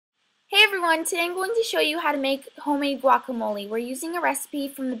everyone, today I'm going to show you how to make homemade guacamole. We're using a recipe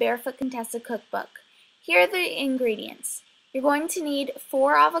from the Barefoot Contessa cookbook. Here are the ingredients. You're going to need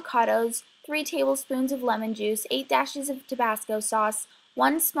 4 avocados, 3 tablespoons of lemon juice, 8 dashes of Tabasco sauce,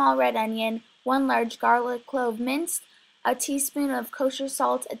 1 small red onion, 1 large garlic clove minced, a teaspoon of kosher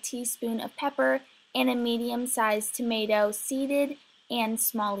salt, a teaspoon of pepper, and a medium-sized tomato seeded and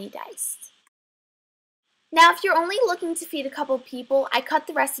smally diced. Now, if you're only looking to feed a couple people, I cut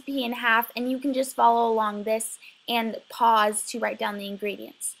the recipe in half and you can just follow along this and pause to write down the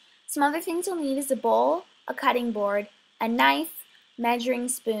ingredients. Some other things you'll need is a bowl, a cutting board, a knife, measuring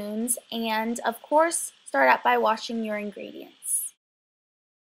spoons, and of course, start out by washing your ingredients.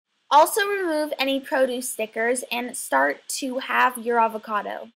 Also remove any produce stickers and start to halve your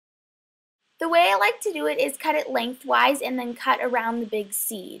avocado. The way I like to do it is cut it lengthwise and then cut around the big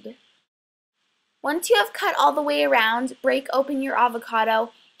seed. Once you have cut all the way around, break open your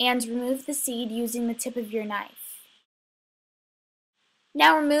avocado and remove the seed using the tip of your knife.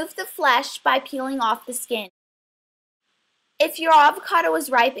 Now remove the flesh by peeling off the skin. If your avocado is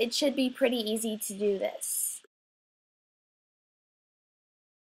ripe, it should be pretty easy to do this.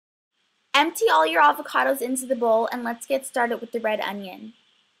 Empty all your avocados into the bowl and let's get started with the red onion.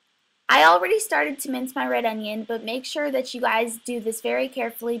 I already started to mince my red onion, but make sure that you guys do this very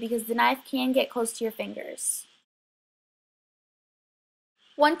carefully because the knife can get close to your fingers.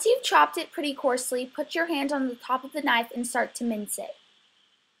 Once you've chopped it pretty coarsely, put your hand on the top of the knife and start to mince it.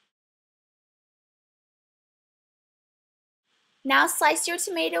 Now slice your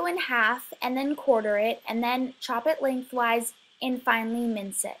tomato in half and then quarter it and then chop it lengthwise and finally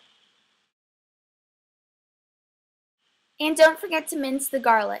mince it. And don't forget to mince the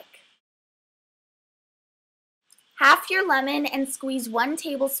garlic. Half your lemon and squeeze 1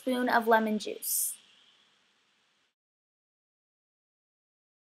 tablespoon of lemon juice.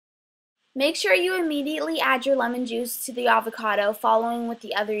 Make sure you immediately add your lemon juice to the avocado, following with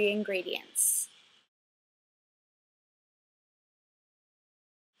the other ingredients.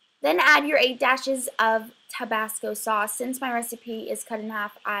 Then add your 8 dashes of Tabasco sauce. Since my recipe is cut in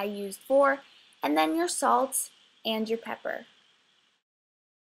half, I used 4, and then your salt and your pepper.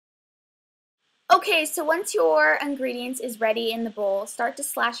 Okay, so once your ingredients is ready in the bowl, start to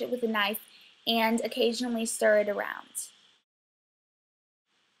slash it with a knife and occasionally stir it around.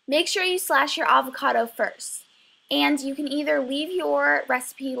 Make sure you slash your avocado first, and you can either leave your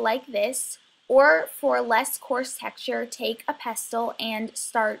recipe like this, or for less coarse texture, take a pestle and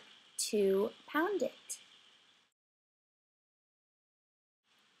start to pound it.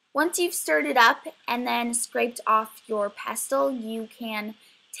 Once you've stirred it up and then scraped off your pestle, you can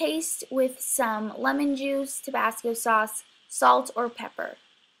taste with some lemon juice, Tabasco sauce, salt, or pepper.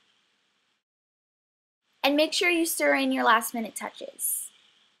 And make sure you stir in your last minute touches.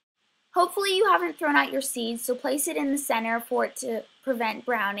 Hopefully you haven't thrown out your seeds, so place it in the center for it to prevent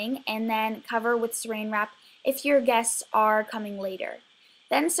browning and then cover with saran wrap if your guests are coming later.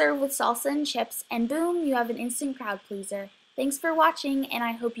 Then serve with salsa and chips and boom, you have an instant crowd pleaser. Thanks for watching and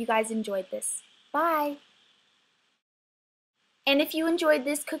I hope you guys enjoyed this. Bye! And if you enjoyed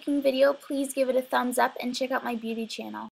this cooking video, please give it a thumbs up and check out my beauty channel.